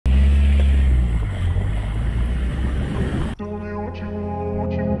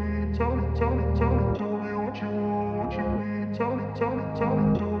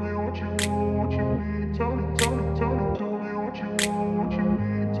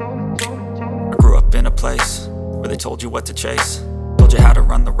in a place where they told you what to chase, told you how to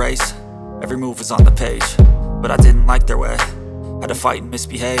run the race. Every move was on the page, but I didn't like their way. Had to fight and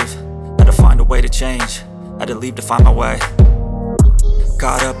misbehave, had to find a way to change, had to leave to find my way.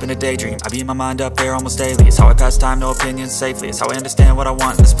 Caught up in a daydream, I beat my mind up there almost daily. It's how I pass time, no opinions safely. It's how I understand what I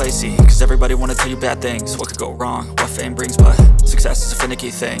want in this place, see. Cause everybody wanna tell you bad things, what could go wrong, what fame brings. But success is a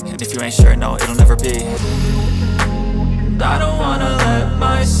finicky thing, and if you ain't sure, no, it'll never be. I don't wanna let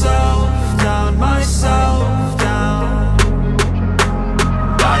myself